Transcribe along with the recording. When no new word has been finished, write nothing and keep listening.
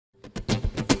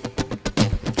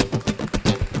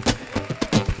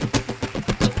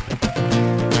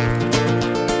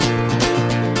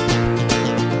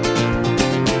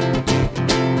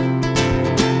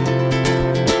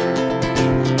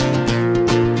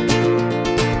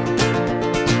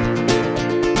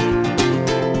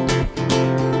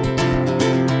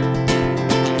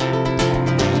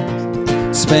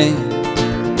Spain,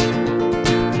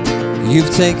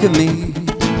 you've taken me.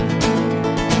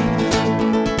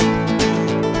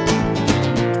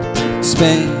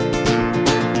 Spain,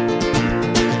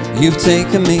 you've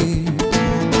taken me.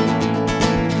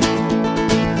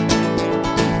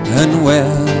 And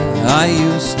where I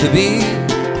used to be,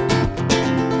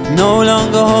 no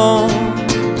longer home,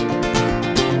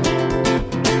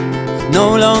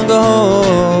 no longer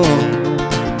home.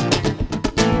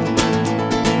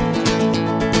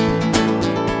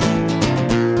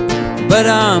 But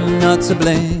I'm not to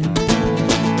blame.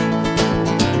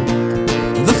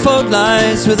 The fault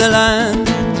lies with the land,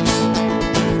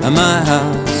 and my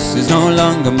house is no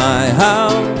longer my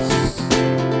house,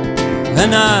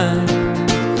 and I'm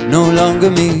no longer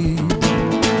me.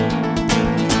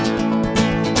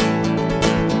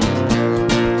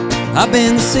 I've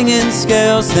been singing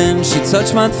scales, then she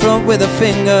touched my throat with a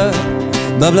finger.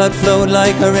 The blood flowed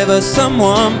like a river.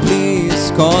 Someone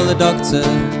please call the doctor.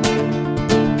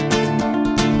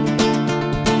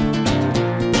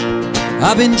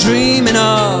 I've been dreaming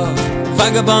of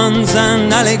vagabonds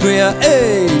and alegría,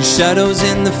 hey, shadows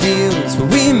in the fields where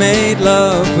we made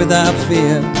love without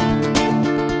fear.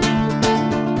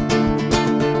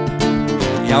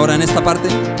 Y ahora en esta parte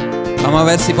vamos a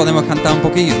ver si podemos cantar un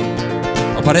poquillo.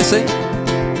 ¿Os parece?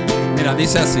 Mira,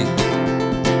 dice así.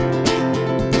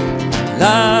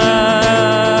 La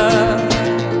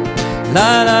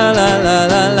la la la la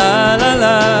la la la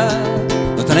la.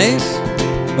 ¿Lo tenéis?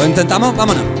 ¿Lo intentamos?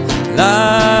 Vámonos. La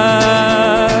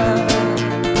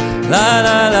la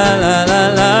la la la la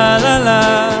la la la.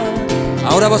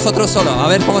 Ahora vosotros solos, a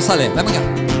ver cómo sale. Venga.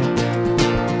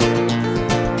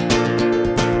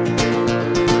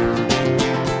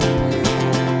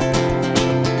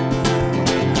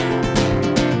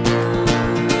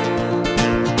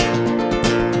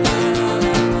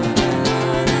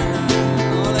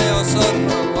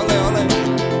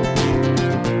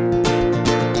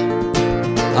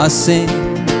 I sing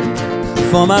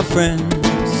for my friends.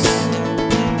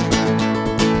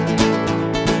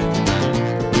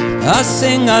 I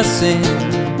sing, I sing,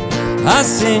 I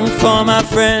sing for my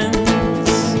friends.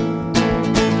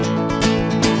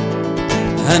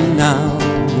 And now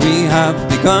we have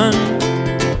begun.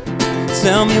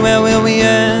 Tell me, where will we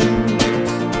end?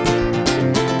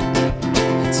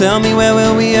 Tell me, where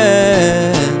will we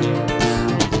end?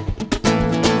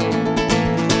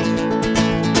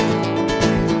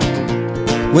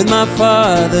 With my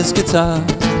father's guitar,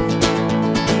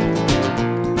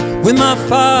 with my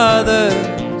father's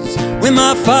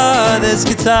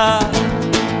guitar,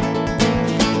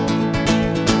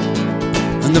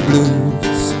 and the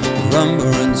blues,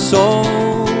 rumba and soul.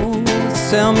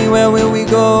 Tell me, where will we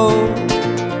go?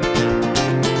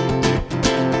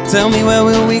 Tell me, where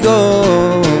will we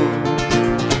go?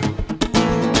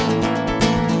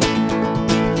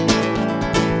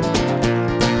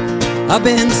 I've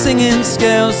been singing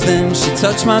scales, then she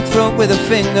touched my throat with a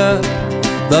finger.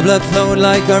 The blood flowed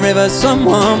like a river.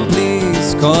 Someone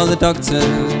please call the doctor.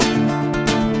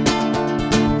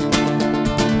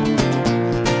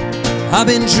 I've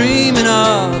been dreaming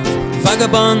of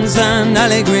vagabonds and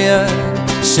alegría,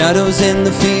 shadows in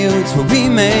the fields where we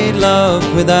made love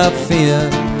without fear.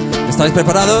 ¿Estáis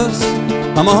preparados?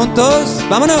 ¿Vamos juntos?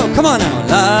 ¡Vámonos! Come on now!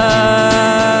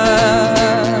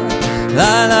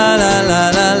 La la la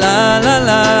la la la la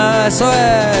la. Eso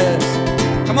es.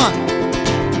 Come on.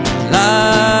 La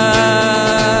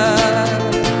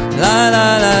la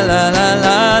la la la la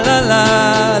la la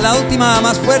la. La última,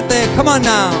 más fuerte. Come on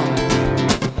now.